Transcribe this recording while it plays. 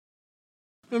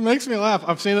It makes me laugh.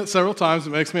 I've seen it several times.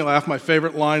 It makes me laugh. My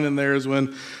favorite line in there is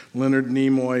when Leonard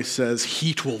Nimoy says,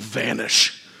 "Heat will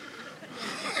vanish."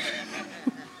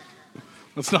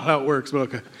 That's not how it works, but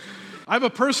okay. I have a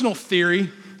personal theory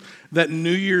that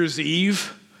New Year's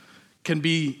Eve can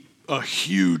be a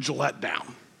huge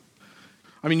letdown.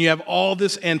 I mean, you have all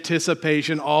this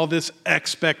anticipation, all this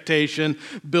expectation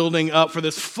building up for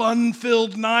this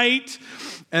fun-filled night,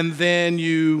 and then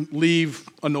you leave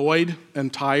annoyed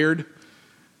and tired.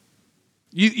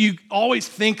 You always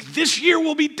think this year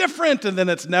will be different, and then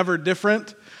it's never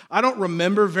different. I don't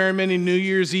remember very many New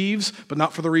Year's Eves, but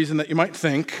not for the reason that you might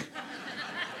think.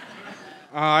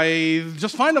 I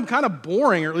just find them kind of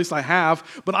boring, or at least I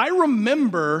have. But I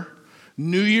remember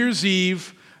New Year's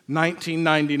Eve,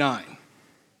 1999.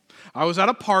 I was at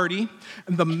a party,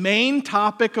 and the main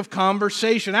topic of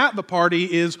conversation at the party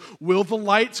is, will the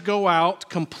lights go out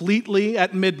completely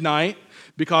at midnight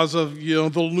because of, the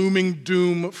looming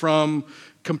doom from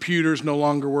computers no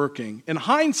longer working? In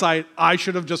hindsight, I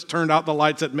should have just turned out the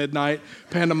lights at midnight.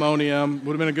 Pandemonium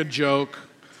would have been a good joke.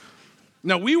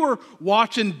 Now, we were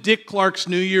watching Dick Clark's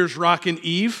New Year's Rockin'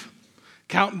 Eve,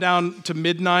 counting down to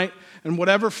midnight, and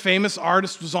whatever famous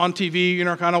artist was on TV,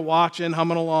 kind of watching,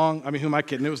 humming along. I mean, who am I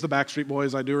kidding? It was the Backstreet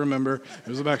Boys, I do remember. It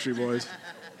was the Backstreet Boys.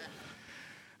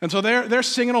 And so they're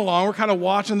singing along, we're kind of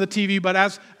watching the TV, but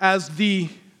as the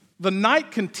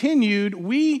night continued,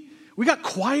 we got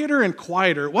quieter and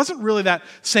quieter. It wasn't really that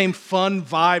same fun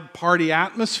vibe party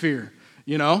atmosphere,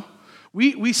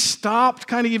 We stopped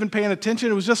kind of even paying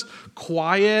attention. It was just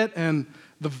quiet, and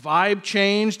the vibe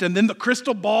changed, and then the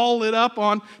crystal ball lit up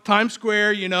on Times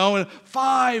Square, and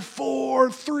 5,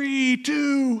 4, 3,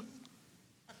 2.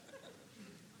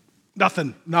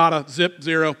 Nothing. Nada. Zip.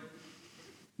 Zero.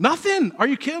 Nothing. Are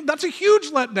you kidding? That's a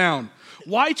huge letdown.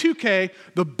 Y2K,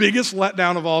 the biggest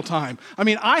letdown of all time. I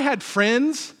mean, I had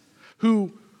friends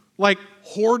who,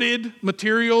 hoarded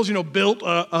materials, built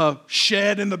a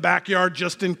shed in the backyard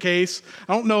just in case.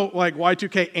 I don't know,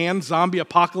 Y2K and zombie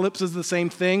apocalypse is the same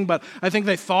thing, but I think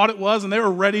they thought it was, and they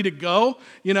were ready to go,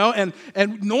 and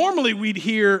normally we'd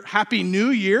hear Happy New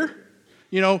Year,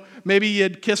 maybe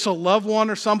you'd kiss a loved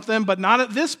one or something, but not at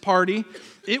this party.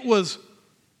 It was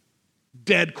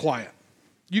dead quiet.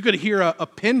 You could hear a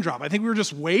pin drop. I think we were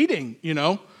just waiting,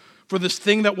 for this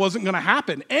thing that wasn't going to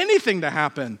happen, anything to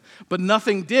happen, but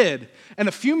nothing did. And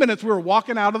a few minutes, we were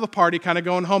walking out of the party, kind of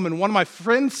going home, and one of my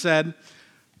friends said,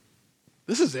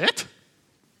 "This is it?"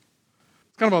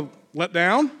 It's kind of a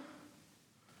letdown.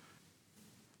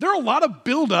 There are a lot of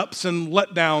buildups and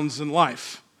letdowns in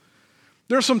life.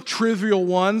 There are some trivial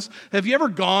ones. Have you ever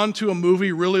gone to a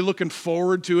movie really looking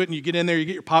forward to it, and you get in there, you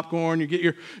get your popcorn, you get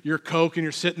your Coke, and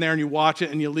you're sitting there and you watch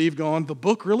it, and you leave going, the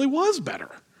book really was better.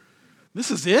 This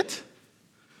is it?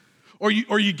 Or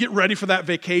you get ready for that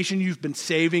vacation you've been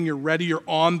saving, you're ready, you're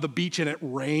on the beach, and it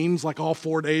rains all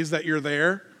 4 days that you're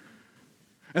there.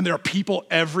 And there are people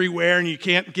everywhere, and you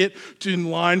can't get in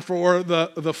line for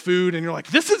the food, and you're like,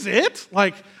 this is it?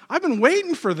 I've been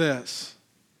waiting for this.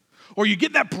 Or you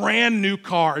get that brand new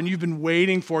car, and you've been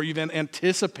waiting for it, you've been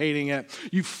anticipating it.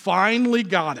 You finally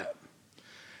got it.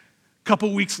 A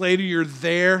couple weeks later, you're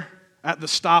there at the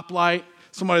stoplight.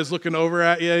 Somebody's looking over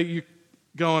at you. You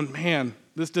going, man,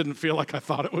 this didn't feel like I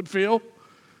thought it would feel.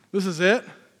 This is it.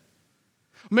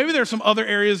 Maybe there are some other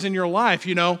areas in your life,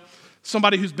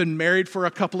 somebody who's been married for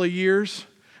a couple of years,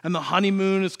 and the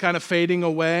honeymoon is kind of fading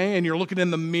away, and you're looking in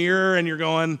the mirror and you're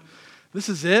going, this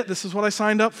is it? This is what I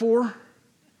signed up for?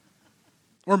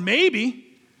 Or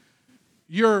maybe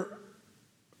you're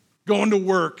going to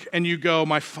work and you go,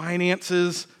 my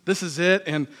finances, this is it,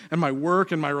 and my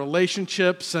work and my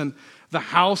relationships, and the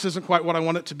house isn't quite what I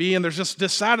want it to be, and there's just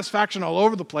dissatisfaction all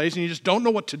over the place, and you just don't know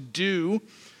what to do,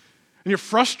 and you're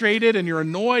frustrated and you're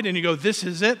annoyed, and you go, this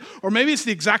is it. Or maybe it's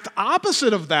the exact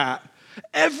opposite of that.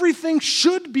 Everything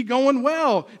should be going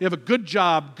well. You have a good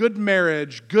job, good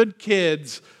marriage, good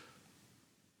kids,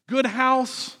 good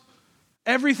house.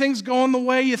 Everything's going the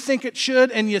way you think it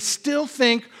should, and you still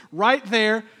think right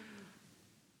there,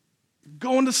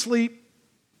 going to sleep,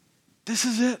 this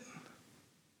is it.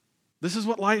 This is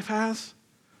what life has.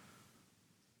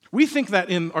 We think that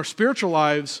in our spiritual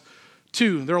lives,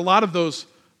 too. There are a lot of those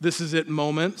this is it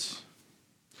moments.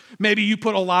 Maybe you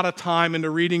put a lot of time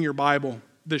into reading your Bible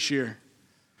this year.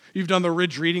 You've done the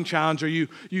Ridge Reading Challenge, or you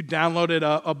downloaded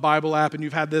a Bible app, and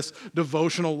you've had this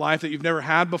devotional life that you've never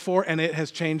had before, and it has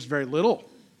changed very little,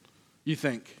 you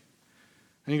think.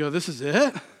 And you go, this is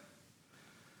it?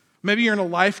 Maybe you're in a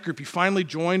life group, you finally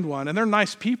joined one, and they're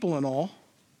nice people and all,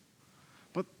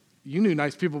 but you knew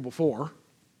nice people before.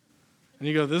 And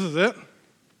you go, this is it?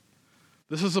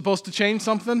 This is supposed to change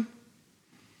something?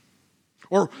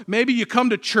 Or maybe you come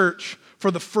to church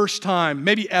for the first time,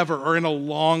 maybe ever, or in a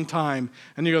long time,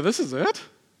 and you go, this is it?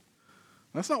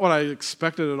 That's not what I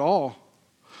expected at all.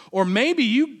 Or maybe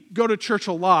you go to church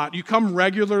a lot. You come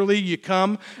regularly, you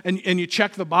come and you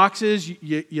check the boxes,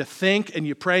 you think and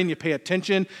you pray and you pay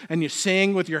attention and you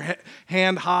sing with your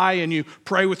hand high and you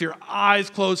pray with your eyes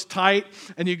closed tight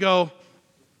and you go,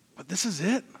 but this is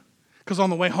it? Because on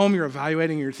the way home you're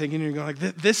evaluating, you're thinking, you're going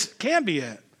like, this can't be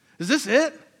it. Is this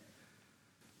it?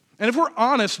 And if we're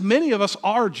honest, many of us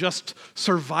are just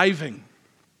surviving.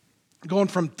 Going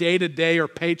from day to day or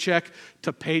paycheck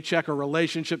to paycheck or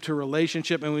relationship to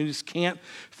relationship, and we just can't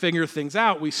figure things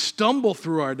out. We stumble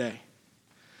through our day,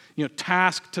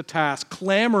 task to task,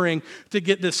 clamoring to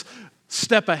get this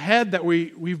step ahead that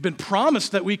we've been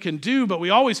promised that we can do, but we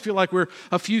always feel like we're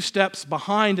a few steps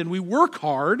behind, and we work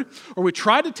hard, or we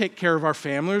try to take care of our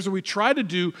families, or we try to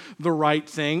do the right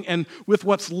thing, and with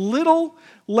what's little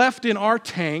left in our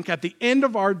tank at the end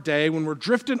of our day, when we're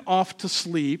drifting off to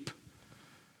sleep,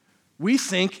 we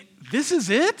think, this is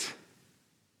it?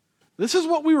 This is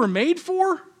what we were made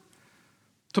for?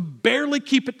 To barely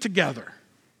keep it together.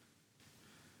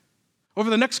 Over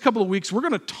the next couple of weeks, we're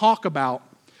going to talk about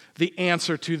the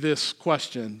answer to this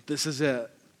question. This is it.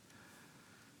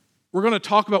 We're going to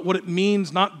talk about what it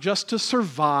means not just to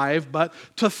survive, but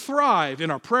to thrive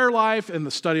in our prayer life, in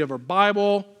the study of our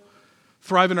Bible,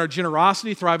 thrive in our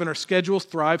generosity, thrive in our schedules,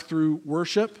 thrive through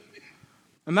worship.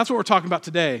 And that's what we're talking about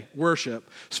today, worship.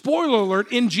 Spoiler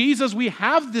alert, in Jesus we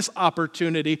have this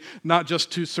opportunity not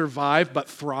just to survive, but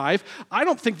thrive. I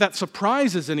don't think that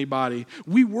surprises anybody.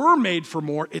 We were made for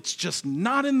more, it's just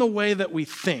not in the way that we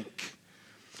think.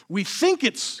 We think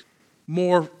it's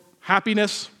more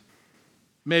happiness,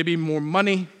 maybe more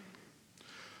money,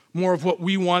 more of what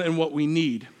we want and what we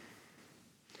need.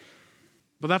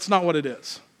 But that's not what it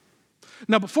is.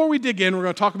 Now, before we dig in, we're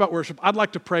going to talk about worship. I'd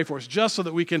like to pray for us just so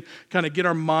that we can kind of get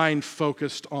our mind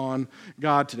focused on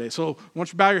God today. So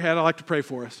once you bow your head, I'd like to pray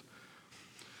for us.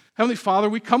 Heavenly Father,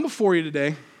 we come before you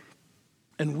today,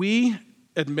 and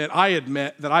I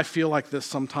admit that I feel like this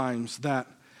sometimes, that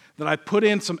I put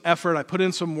in some effort, I put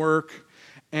in some work,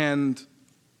 and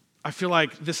I feel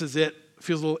like this is it. It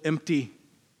feels a little empty.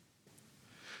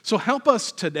 So help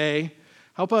us today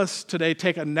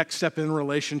take a next step in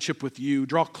relationship with you,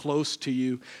 draw close to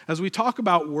you. As we talk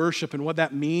about worship and what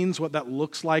that means, what that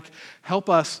looks like, help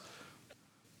us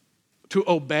to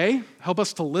obey, help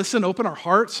us to listen, open our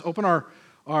hearts, open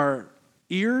our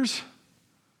ears,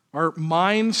 our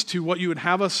minds to what you would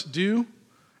have us do,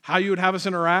 how you would have us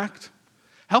interact.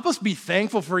 Help us be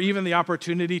thankful for even the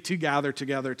opportunity to gather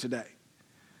together today.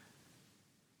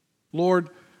 Lord,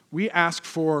 we ask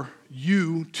for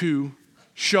you to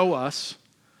show us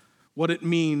what it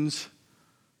means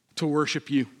to worship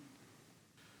you.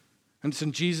 And it's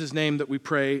in Jesus' name that we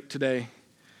pray today.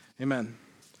 Amen.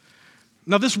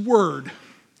 Now this word,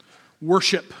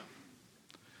 worship,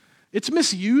 it's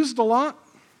misused a lot.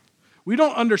 We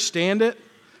don't understand it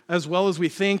as well as we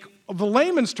think. The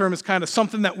layman's term is kind of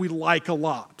something that we like a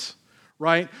lot,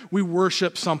 right? We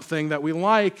worship something that we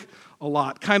like a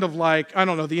lot. Kind of like, I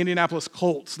don't know, the Indianapolis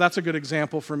Colts. That's a good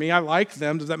example for me. I like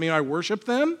them. Does that mean I worship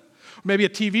them? Maybe a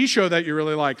TV show that you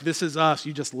really like. This Is Us.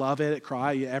 You just love it,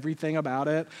 cry, everything about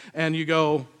it. And you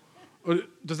go,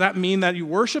 does that mean that you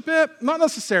worship it? Not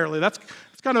necessarily. That's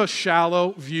kind of a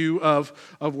shallow view of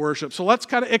worship. So let's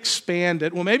kind of expand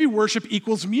it. Well, maybe worship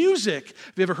equals music.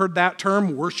 Have you ever heard that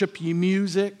term, worship ye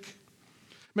music?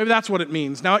 Maybe that's what it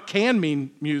means. Now, it can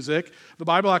mean music. The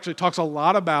Bible actually talks a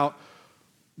lot about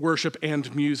worship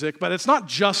and music, but it's not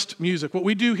just music. What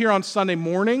we do here on Sunday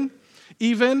morning,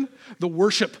 even the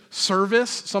worship service,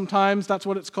 sometimes that's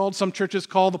what it's called. Some churches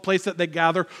call the place that they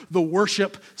gather the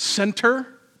worship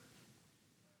center.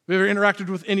 Have you ever interacted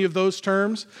with any of those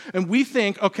terms? And we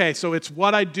think, okay, so it's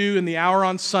what I do in the hour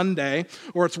on Sunday,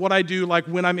 or it's what I do like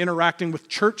when I'm interacting with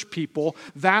church people.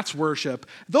 That's worship.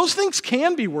 Those things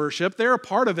can be worship. They're a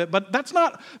part of it, but that's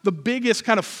not the biggest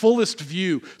kind of fullest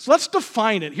view. So let's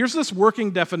define it. Here's this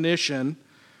working definition.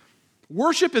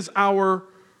 Worship is our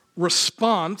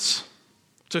response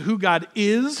to who God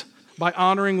is by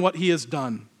honoring what he has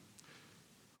done.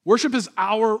 Worship is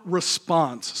our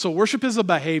response. So worship is a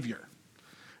behavior.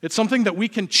 It's something that we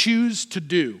can choose to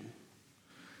do.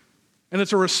 And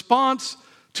it's a response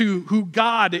to who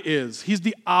God is. He's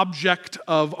the object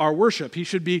of our worship. He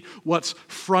should be what's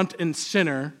front and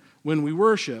center when we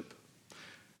worship.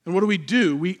 And what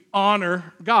do? We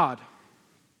honor God.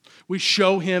 We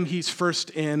show him he's first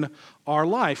in our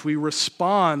life. We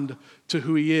respond to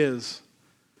who he is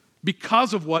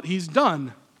because of what he's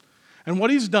done. And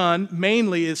what he's done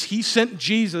mainly is he sent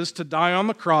Jesus to die on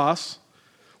the cross,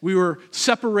 We were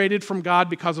separated from God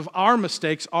because of our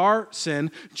mistakes, our sin.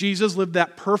 Jesus lived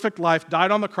that perfect life, died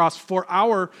on the cross for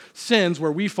our sins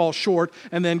where we fall short,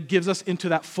 and then gives us into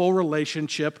that full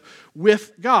relationship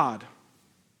with God.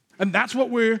 And that's what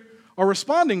we are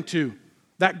responding to,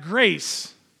 that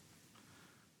grace.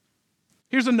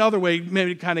 Here's another way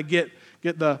maybe to kind of get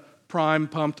the prime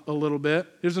pumped a little bit.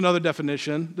 Here's another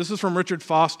definition. This is from Richard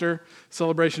Foster,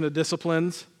 Celebration of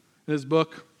Disciplines, in his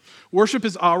book. Worship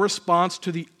is our response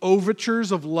to the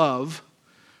overtures of love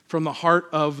from the heart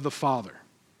of the Father.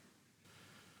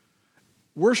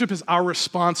 Worship is our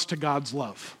response to God's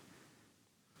love.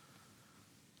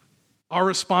 Our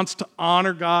response to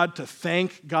honor God, to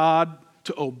thank God,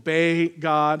 to obey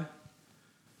God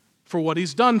for what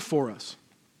He's done for us.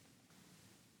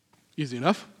 Easy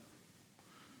enough?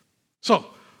 So,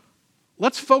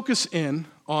 let's focus in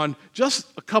on just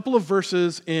a couple of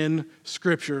verses in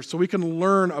Scripture so we can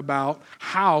learn about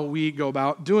how we go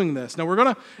about doing this. Now, we're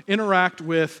going to interact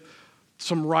with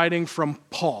some writing from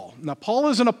Paul. Now, Paul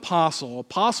is an apostle.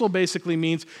 Apostle basically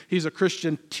means he's a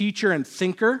Christian teacher and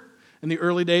thinker in the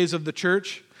early days of the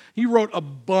church. He wrote a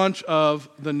bunch of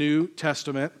the New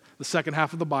Testament, the second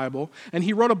half of the Bible, and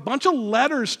he wrote a bunch of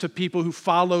letters to people who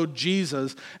followed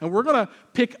Jesus, and we're going to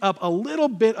pick up a little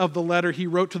bit of the letter he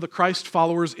wrote to the Christ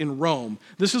followers in Rome.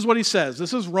 This is what he says.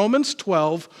 This is Romans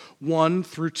 12, 1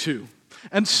 through 2.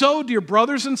 And so, dear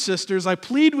brothers and sisters, I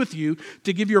plead with you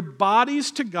to give your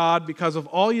bodies to God because of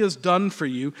all He has done for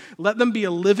you. Let them be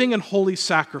a living and holy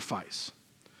sacrifice,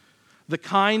 the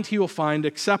kind He will find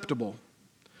acceptable.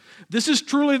 This is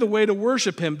truly the way to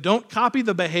worship Him. Don't copy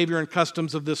the behavior and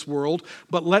customs of this world,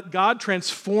 but let God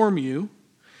transform you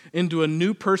into a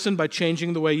new person by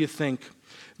changing the way you think.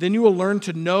 Then you will learn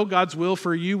to know God's will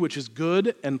for you, which is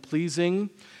good and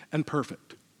pleasing and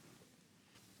perfect.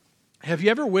 Have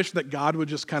you ever wished that God would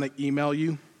just kind of email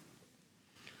you?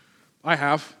 I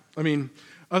have. I mean,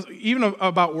 even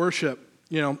about worship,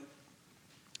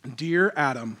 Dear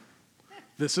Adam,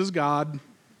 this is God.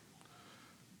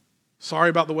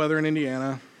 Sorry about the weather in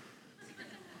Indiana.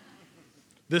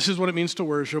 This is what it means to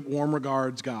worship. Warm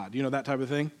regards, God. That type of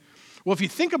thing. Well, if you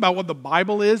think about what the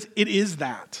Bible is, it is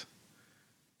that.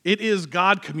 It is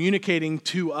God communicating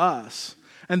to us.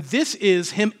 And this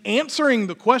is Him answering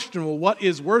the question, well, what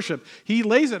is worship? He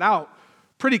lays it out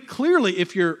pretty clearly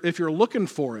if you're looking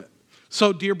for it.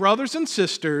 So, dear brothers and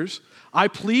sisters, I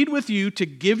plead with you to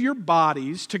give your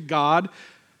bodies to God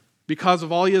because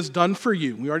of all He has done for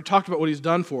you. We already talked about what He's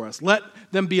done for us. Let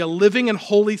them be a living and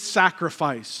holy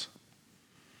sacrifice,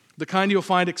 the kind you'll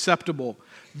find acceptable.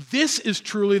 This is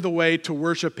truly the way to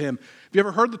worship Him. Have you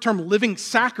ever heard the term living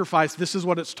sacrifice? This is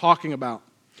what it's talking about.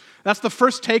 That's the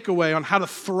first takeaway on how to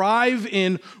thrive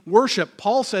in worship.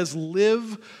 Paul says,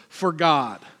 live for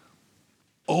God.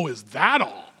 Oh, is that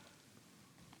all?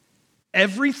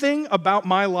 Everything about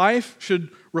my life should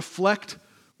reflect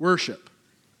worship.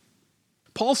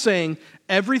 Paul's saying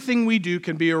everything we do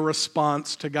can be a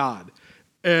response to God.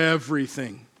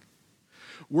 Everything.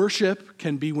 Worship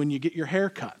can be when you get your hair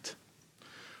cut.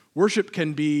 Worship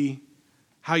can be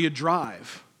how you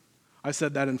drive. I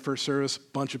said that in first service. A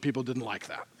bunch of people didn't like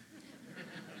that.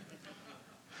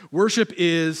 Worship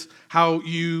is how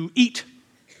you eat.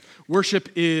 Worship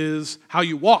is how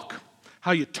you walk,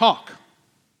 how you talk,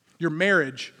 your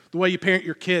marriage, the way you parent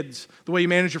your kids, the way you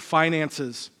manage your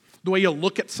finances, the way you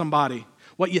look at somebody,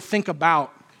 what you think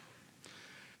about.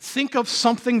 Think of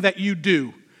something that you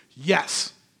do.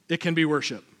 Yes, it can be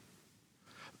worship.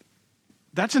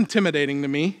 That's intimidating to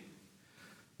me.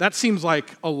 That seems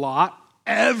like a lot.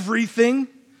 Everything.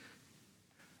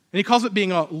 And he calls it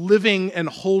being a living and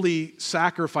holy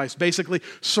sacrifice, basically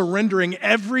surrendering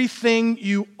everything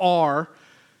you are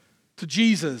to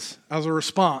Jesus as a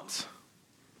response.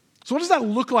 So what does that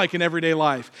look like in everyday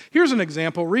life? Here's an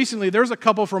example. Recently, there's a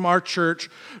couple from our church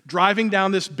driving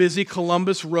down this busy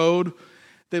Columbus road.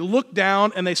 They looked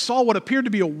down and they saw what appeared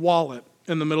to be a wallet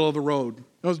in the middle of the road.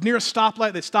 It was near a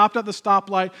stoplight. They stopped at the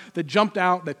stoplight. They jumped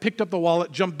out. They picked up the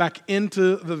wallet, jumped back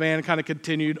into the van, and kind of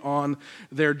continued on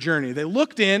their journey. They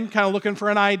looked in, kind of looking for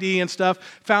an ID and stuff,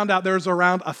 found out there was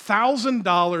around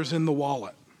 $1,000 in the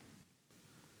wallet.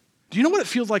 Do you know what it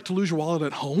feels like to lose your wallet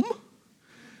at home?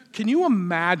 Can you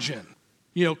imagine,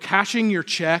 cashing your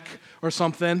check or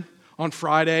something on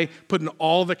Friday, putting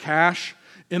all the cash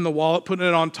in the wallet, putting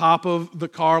it on top of the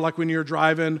car like when you're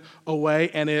driving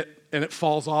away and it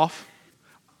falls off?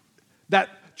 That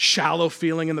shallow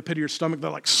feeling in the pit of your stomach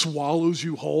that like swallows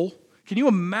you whole. Can you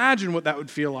imagine what that would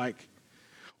feel like?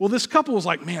 Well, this couple was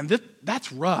like, man,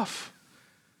 that's rough.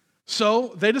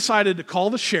 So they decided to call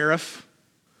the sheriff,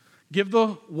 give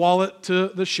the wallet to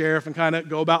the sheriff and kind of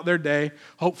go about their day.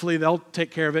 Hopefully they'll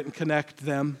take care of it and connect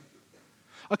them.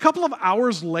 A couple of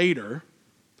hours later,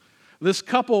 this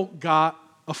couple got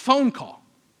a phone call.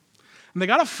 And they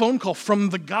got a phone call from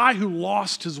the guy who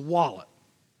lost his wallet.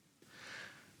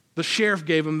 The sheriff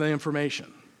gave him the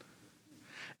information.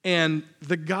 And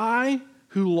the guy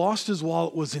who lost his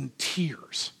wallet was in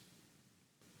tears.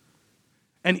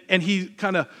 And he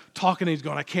kind of talking, and he's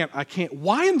going, I can't.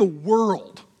 Why in the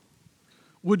world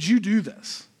would you do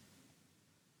this?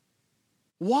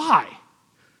 Why?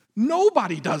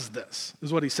 Nobody does this,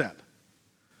 is what he said.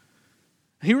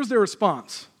 Here was their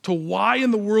response to why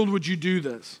in the world would you do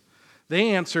this?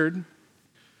 They answered,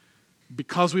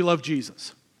 because we love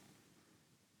Jesus.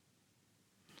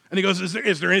 And he goes,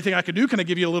 is there anything I could do? Can I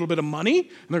give you a little bit of money?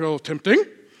 And they go, tempting.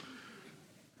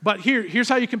 But here's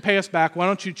how you can pay us back. Why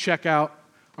don't you check out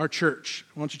our church?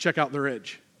 Why don't you check out the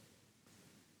Ridge?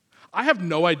 I have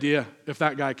no idea if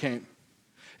that guy came.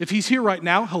 If he's here right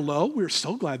now, hello, we're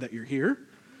so glad that you're here.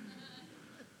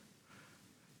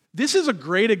 This is a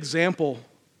great example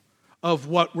of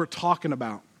what we're talking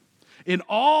about. In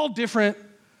all different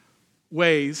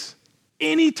ways,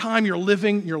 anytime you're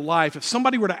living your life, if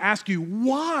somebody were to ask you,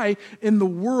 why in the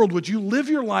world would you live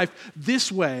your life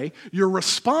this way, your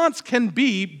response can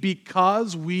be,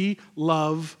 because we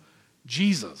love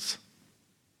Jesus.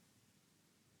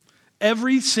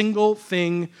 Every single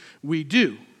thing we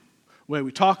do, the way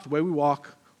we talk, the way we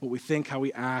walk, what we think, how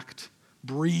we act,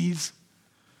 breathe,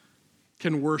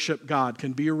 can worship God,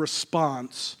 can be a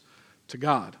response to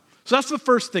God. So that's the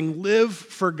first thing, live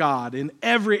for God in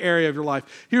every area of your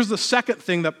life. Here's the second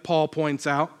thing that Paul points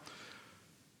out.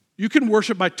 You can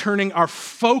worship by turning our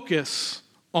focus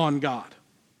on God.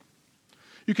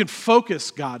 You can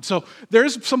focus God. So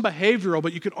there's some behavioral,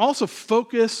 but you can also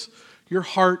focus your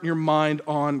heart and your mind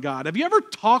on God. Have you ever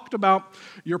talked about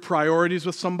your priorities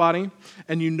with somebody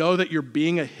and you know that you're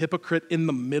being a hypocrite in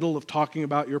the middle of talking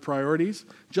about your priorities?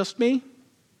 Just me?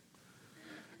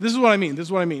 This is what I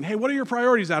mean. Hey, what are your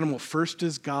priorities, Adam? Well, first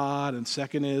is God, and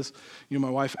second is, my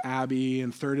wife Abby,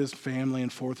 and third is family,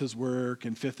 and fourth is work,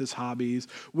 and fifth is hobbies.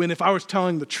 When if I was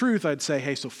telling the truth, I'd say,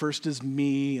 hey, so first is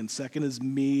me, and second is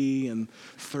me, and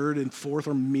third and fourth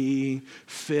are me,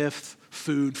 fifth,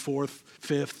 food, fourth,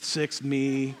 fifth, sixth,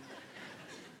 me.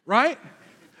 Right?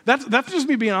 That's just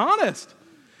me being honest.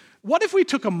 What if we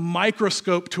took a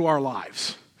microscope to our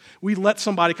lives? We let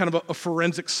somebody, kind of a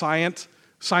forensic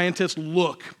scientist,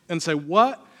 look and say,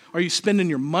 what are you spending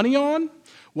your money on?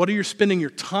 What are you spending your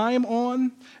time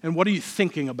on? And what are you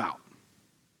thinking about?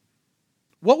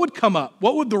 What would come up?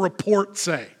 What would the report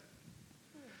say?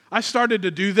 I started to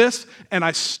do this, and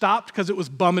I stopped because it was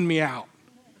bumming me out.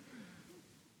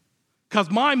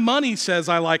 Because my money says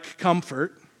I like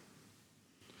comfort.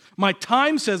 My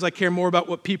time says I care more about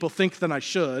what people think than I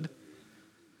should.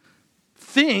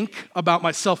 Think about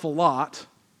myself a lot.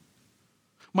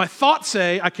 My thoughts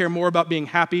say I care more about being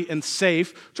happy and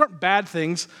safe, which aren't bad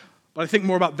things, but I think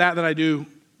more about that than I do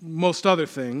most other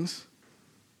things.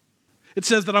 It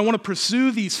says that I want to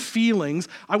pursue these feelings.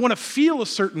 I want to feel a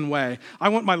certain way. I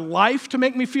want my life to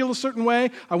make me feel a certain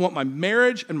way. I want my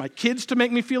marriage and my kids to make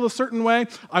me feel a certain way.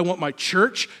 I want my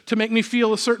church to make me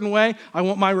feel a certain way. I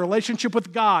want my relationship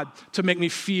with God to make me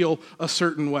feel a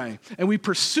certain way. And we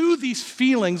pursue these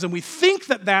feelings, and we think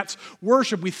that that's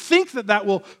worship. We think that that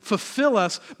will fulfill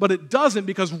us, but it doesn't,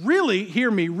 because really,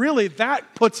 hear me, really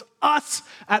that puts us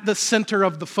at the center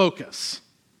of the focus.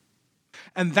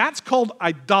 And that's called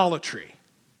idolatry.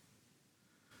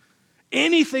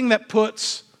 Anything that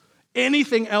puts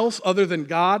anything else other than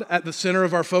God at the center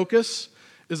of our focus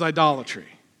is idolatry.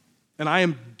 And I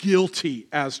am guilty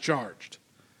as charged.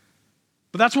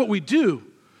 But that's what we do.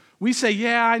 We say,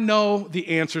 yeah, I know the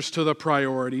answers to the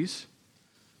priorities,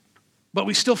 but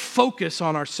we still focus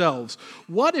on ourselves.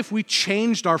 What if we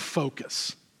changed our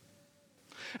focus?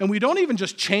 And we don't even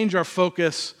just change our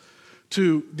focus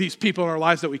to these people in our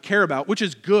lives that we care about, which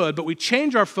is good, but we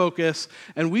change our focus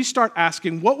and we start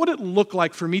asking, what would it look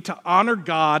like for me to honor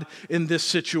God in this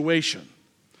situation?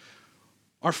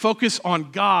 Our focus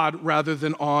on God rather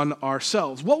than on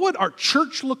ourselves. What would our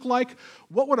church look like?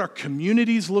 What would our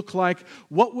communities look like?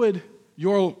 What would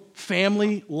your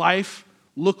family life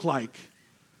look like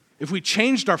if we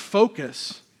changed our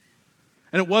focus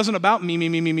and it wasn't about me,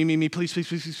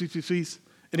 please,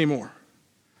 anymore?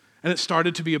 And it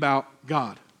started to be about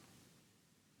God.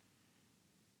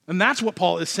 And that's what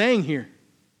Paul is saying here.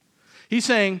 He's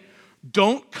saying,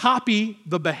 don't copy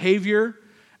the behavior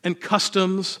and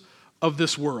customs of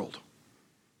this world.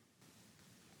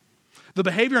 The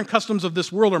behavior and customs of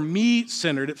this world are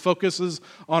me-centered. It focuses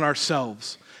on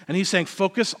ourselves. And he's saying,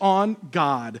 focus on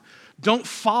God. Don't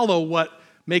follow what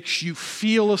makes you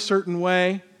feel a certain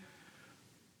way.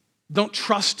 Don't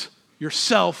trust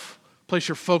yourself. Place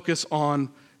your focus on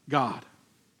God.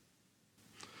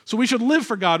 So we should live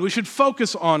for God. We should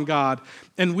focus on God.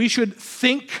 And we should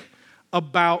think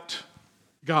about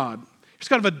God. It's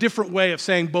kind of a different way of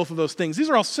saying both of those things. These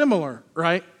are all similar,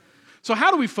 right? So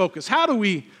how do we focus? How do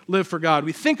we live for God?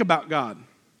 We think about God.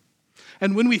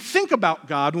 And when we think about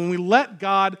God, when we let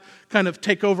God kind of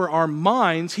take over our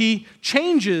minds, he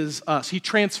changes us. He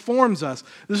transforms us.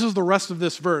 This is the rest of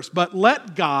this verse. But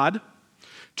let God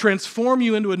transform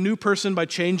you into a new person by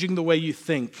changing the way you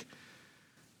think.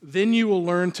 Then you will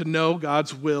learn to know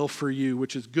God's will for you,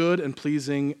 which is good and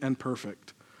pleasing and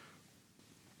perfect.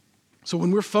 So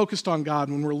when we're focused on God,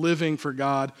 when we're living for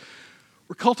God,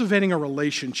 we're cultivating a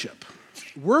relationship.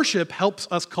 Worship helps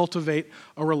us cultivate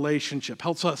a relationship,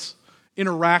 helps us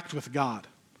interact with God,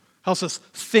 helps us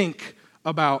think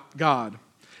about God.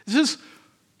 This is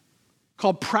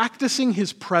called practicing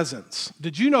his presence.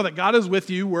 Did you know that God is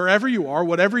with you wherever you are,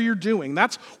 whatever you're doing?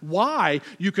 That's why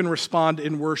you can respond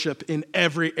in worship in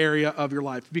every area of your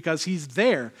life, because he's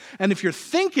there. And if you're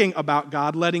thinking about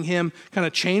God, letting him kind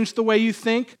of change the way you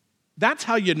think, that's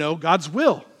how you know God's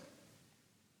will.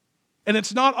 And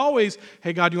it's not always,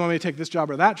 hey, God, do you want me to take this job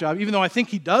or that job? Even though I think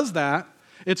he does that,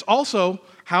 it's also,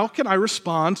 how can I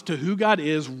respond to who God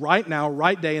is right now,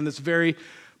 right day, in this very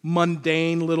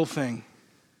mundane little thing?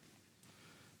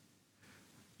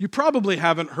 You probably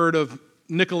haven't heard of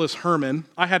Nicholas Herman.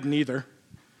 I hadn't either.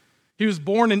 He was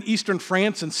born in eastern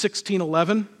France in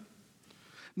 1611.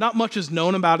 Not much is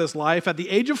known about his life. At the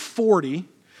age of 40,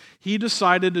 he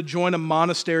decided to join a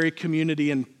monastery community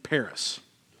in Paris.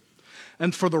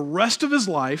 And for the rest of his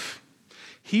life,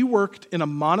 he worked in a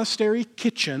monastery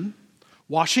kitchen,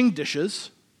 washing dishes,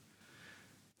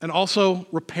 and also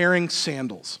repairing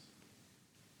sandals.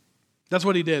 That's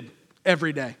what he did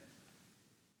every day.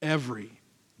 Every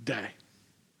day.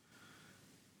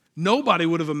 Nobody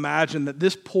would have imagined that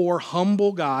this poor,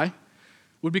 humble guy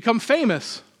would become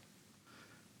famous.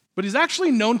 But he's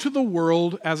actually known to the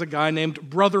world as a guy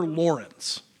named Brother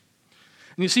Lawrence.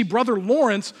 And you see, Brother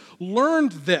Lawrence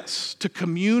learned this, to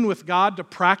commune with God, to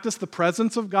practice the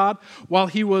presence of God while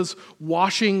he was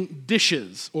washing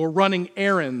dishes or running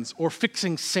errands or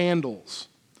fixing sandals.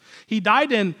 He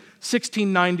died in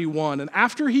 1691, and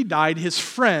after he died, his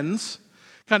friends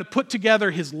kind of put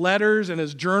together his letters and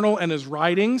his journal and his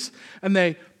writings, and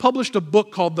they published a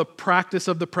book called The Practice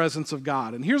of the Presence of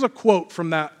God. And here's a quote from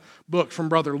that book from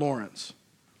Brother Lawrence.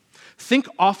 Think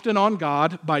often on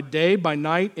God by day, by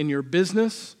night, in your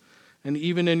business, and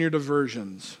even in your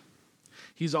diversions.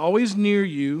 He's always near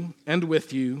you and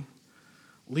with you.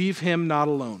 Leave him not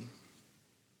alone.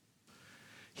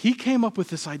 He came up with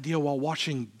this idea while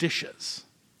washing dishes.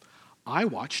 I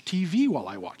watch TV while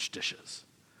I wash dishes.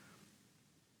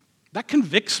 That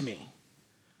convicts me.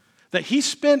 That he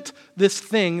spent this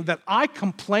thing that I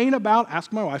complain about,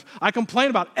 ask my wife, I complain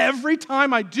about every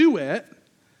time I do it.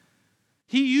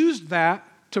 He used that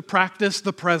to practice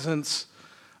the presence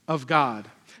of God.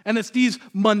 And it's these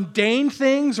mundane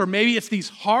things, or maybe it's these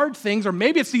hard things, or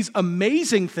maybe it's these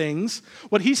amazing things.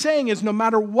 What he's saying is no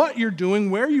matter what you're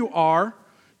doing, where you are,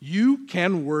 you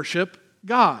can worship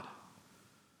God.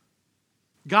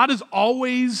 God is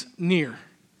always near.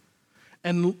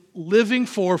 And living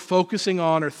for, focusing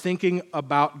on, or thinking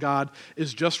about God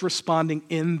is just responding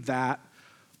in that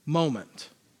moment.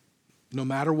 No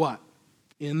matter what,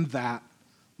 in that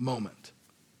moment.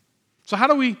 So how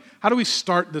do we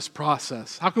start this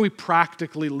process? How can we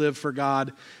practically live for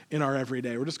God in our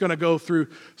everyday? We're just going to go through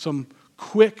some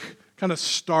quick kind of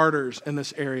starters in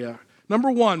this area. Number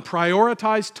one,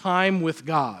 prioritize time with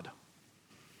God.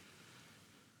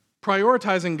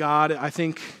 Prioritizing God, I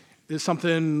think, is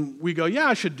something we go, yeah,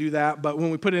 I should do that, but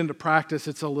when we put it into practice,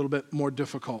 it's a little bit more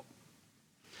difficult.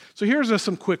 So here's just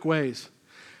some quick ways.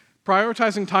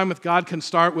 Prioritizing time with God can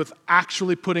start with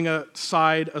actually putting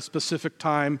aside a specific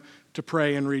time to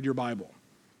pray and read your Bible.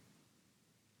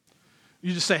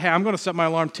 You just say, hey, I'm going to set my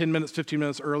alarm 10 minutes, 15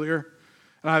 minutes earlier,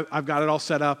 and I've got it all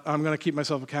set up. I'm going to keep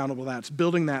myself accountable to that. It's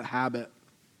building that habit.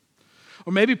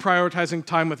 Or maybe prioritizing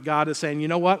time with God is saying, you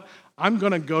know what? I'm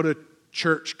going to go to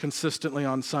church consistently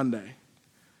on Sunday.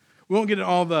 We won't get into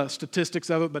all the statistics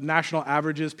of it, but national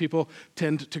averages, people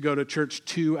tend to go to church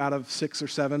 2 out of 6 or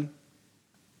 7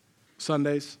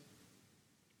 Sundays.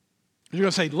 You're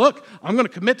going to say, look, I'm going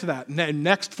to commit to that.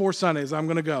 Next 4 Sundays, I'm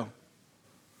going to go.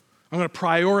 I'm going to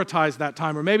prioritize that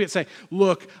time. Or maybe it's saying,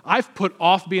 look, I've put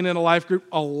off being in a life group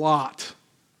a lot,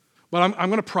 But I'm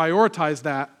going to prioritize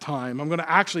that time. I'm going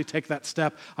to actually take that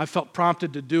step. I felt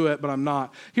prompted to do it, but I'm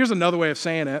not. Here's another way of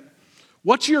saying it.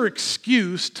 What's your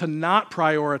excuse to not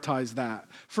prioritize that?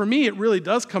 For me, it really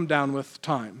does come down with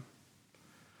time.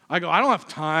 I go, I don't have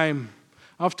time.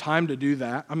 I don't have time to do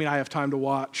that. I mean, I have time to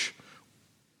watch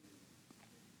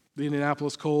the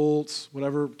Indianapolis Colts,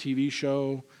 whatever TV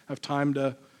show. I have time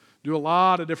to do a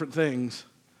lot of different things.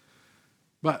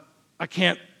 But I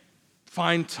can't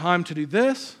find time to do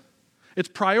this. It's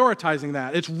prioritizing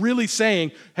that. It's really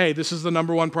saying, hey, this is the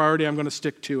number one priority. I'm going to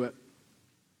stick to it.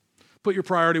 Put your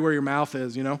priority where your mouth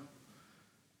is, you know.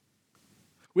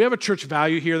 We have a church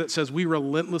value here that says we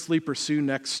relentlessly pursue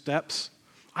next steps.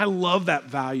 I love that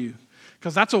value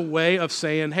because that's a way of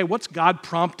saying, hey, what's God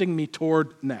prompting me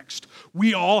toward next?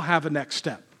 We all have a next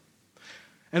step.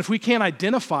 And if we can't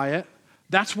identify it,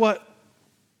 that's what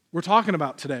we're talking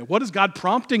about today. What is God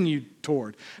prompting you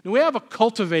toward? Now, we have a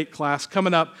Cultivate class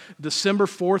coming up December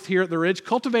 4th here at the Ridge.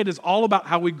 Cultivate is all about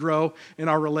how we grow in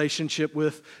our relationship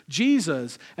with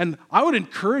Jesus. And I would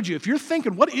encourage you, if you're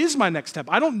thinking, what is my next step?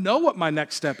 I don't know what my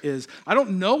next step is. I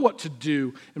don't know what to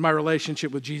do in my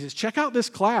relationship with Jesus. Check out this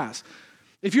class.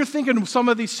 If you're thinking some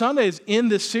of these Sundays in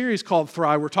this series called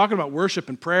Thrive, we're talking about worship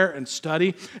and prayer and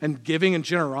study and giving and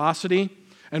generosity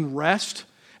and rest.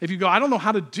 If you go, I don't know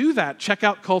how to do that, check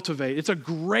out Cultivate. It's a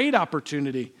great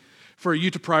opportunity for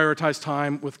you to prioritize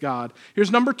time with God.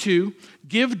 Here's number 2,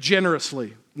 give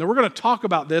generously. Now, we're going to talk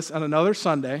about this on another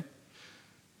Sunday,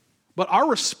 but our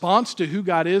response to who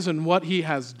God is and what he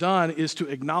has done is to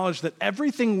acknowledge that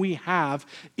everything we have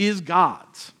is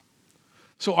God's.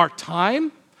 So our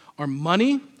time, our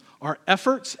money, our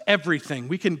efforts, everything,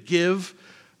 we can give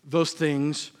those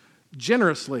things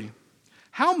generously.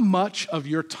 How much of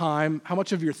your time, how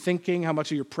much of your thinking, how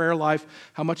much of your prayer life,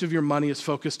 how much of your money is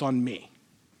focused on me?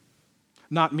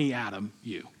 Not me, Adam,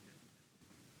 you.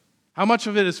 How much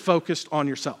of it is focused on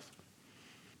yourself?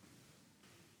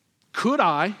 Could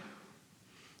I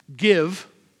give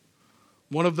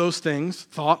one of those things,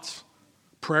 thoughts,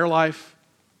 prayer life,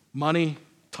 money,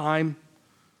 time,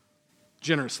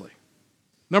 generously?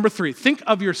 Number 3, think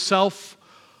of yourself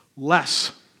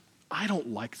less. I don't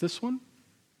like this one.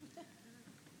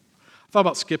 I thought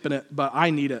about skipping it, but I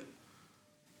need it.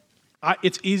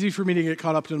 It's easy for me to get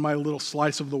caught up in my little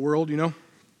slice of the world, you know?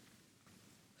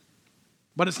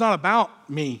 But it's not about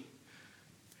me.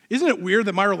 Isn't it weird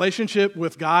that my relationship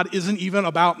with God isn't even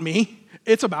about me?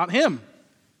 It's about him.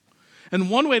 And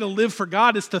one way to live for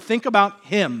God is to think about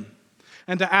him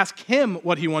and to ask him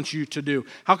what he wants you to do.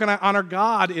 How can I honor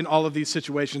God in all of these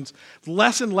situations?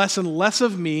 Less and less and less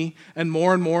of me and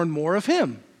more and more of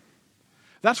him.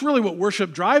 That's really what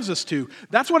worship drives us to.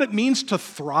 That's what it means to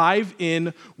thrive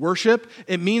in worship.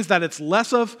 It means that it's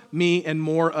less of me and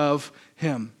more of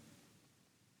him.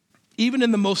 Even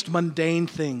in the most mundane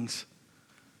things,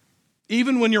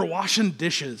 even when you're washing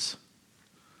dishes,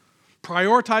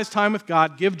 prioritize time with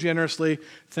God, give generously,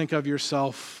 think of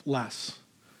yourself less.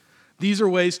 These are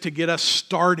ways to get us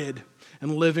started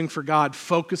in living for God,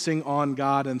 focusing on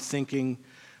God and thinking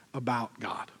about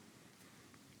God.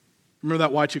 Remember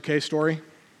that Y2K story?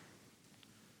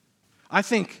 I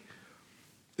think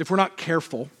if we're not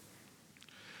careful,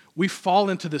 we fall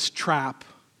into this trap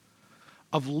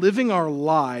of living our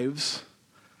lives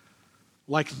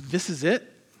like this is it.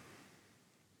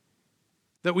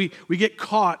 That we get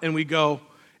caught and we go,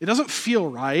 it doesn't feel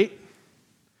right.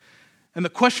 And the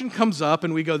question comes up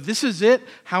and we go, this is it,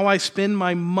 how I spend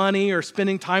my money or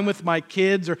spending time with my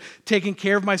kids or taking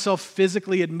care of myself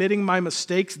physically, admitting my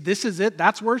mistakes. This is it,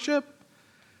 that's worship.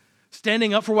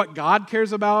 Standing up for what God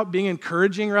cares about, being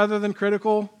encouraging rather than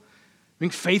critical,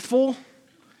 being faithful,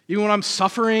 even when I'm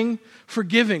suffering,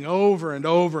 forgiving over and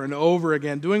over and over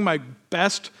again, doing my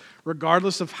best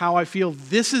regardless of how I feel.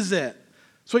 This is it.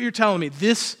 That's what you're telling me.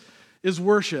 This is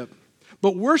worship.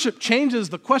 But worship changes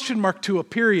the question mark to a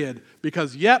period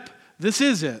because, yep, this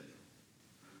is it.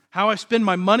 How I spend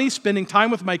my money, spending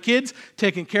time with my kids,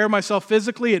 taking care of myself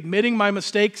physically, admitting my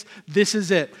mistakes, this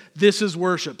is it. This is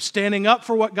worship. Standing up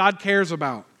for what God cares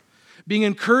about. Being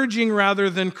encouraging rather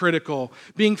than critical.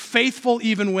 Being faithful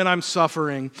even when I'm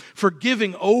suffering.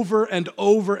 Forgiving over and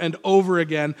over and over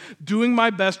again. Doing my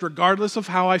best regardless of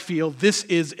how I feel. This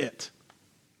is it.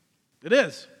 It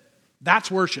is. That's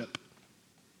worship.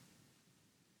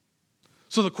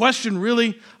 So the question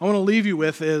really I want to leave you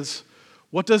with is,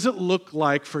 what does it look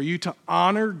like for you to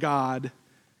honor God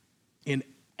in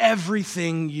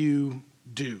everything you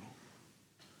do?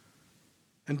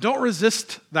 And don't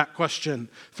resist that question.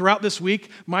 Throughout this week,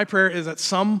 my prayer is at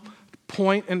some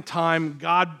point in time,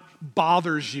 God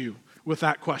bothers you with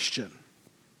that question.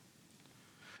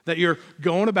 that you're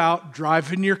going about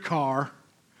driving your car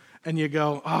and you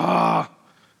go,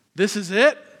 this is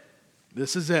it?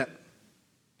 This is it.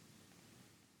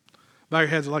 Bow your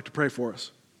heads, I'd like to pray for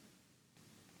us.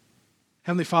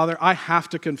 Heavenly Father, I have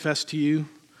to confess to you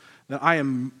that I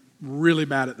am really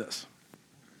bad at this.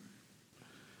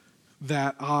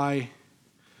 That I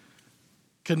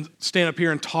can stand up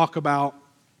here and talk about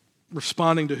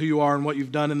responding to who you are and what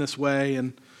you've done in this way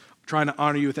and trying to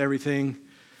honor you with everything.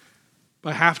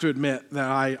 But I have to admit that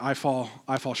I fall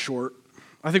short.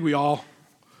 I think we all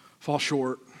fall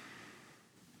short.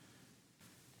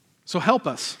 So help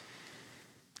us.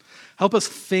 Help us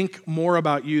think more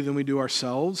about you than we do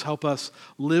ourselves. Help us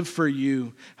live for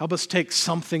you. Help us take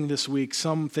something this week,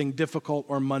 something difficult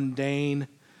or mundane,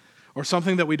 or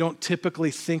something that we don't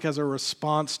typically think as a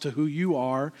response to who you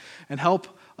are, and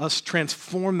help us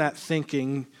transform that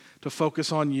thinking to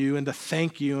focus on you and to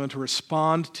thank you and to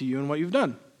respond to you and what you've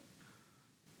done.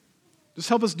 Just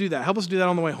help us do that. Help us do that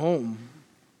on the way home.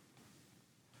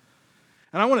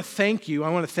 And I want to thank you. I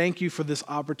want to thank you for this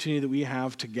opportunity that we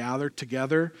have to gather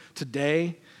together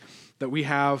today, that we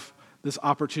have this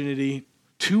opportunity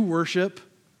to worship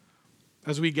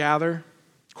as we gather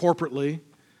corporately,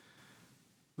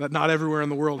 that not everywhere in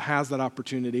the world has that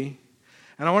opportunity.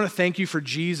 And I want to thank you for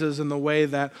Jesus in the way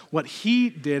that what he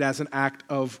did as an act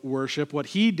of worship, what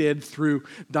he did through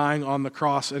dying on the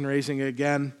cross and raising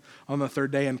again on the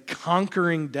third day and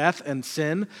conquering death and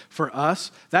sin for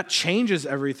us, that changes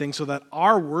everything so that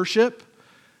our worship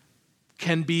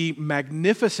can be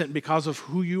magnificent because of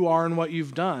who you are and what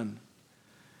you've done.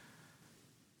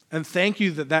 And thank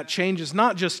you that changes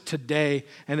not just today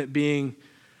and it being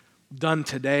done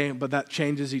today, but that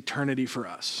changes eternity for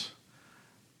us.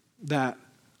 That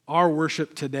our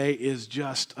worship today is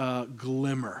just a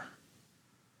glimmer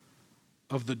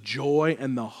of the joy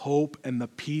and the hope and the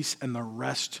peace and the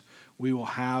rest we will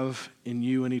have in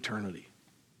you in eternity.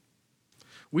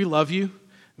 We love you.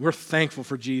 We're thankful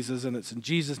for Jesus, and it's in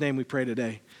Jesus' name we pray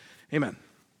today. Amen.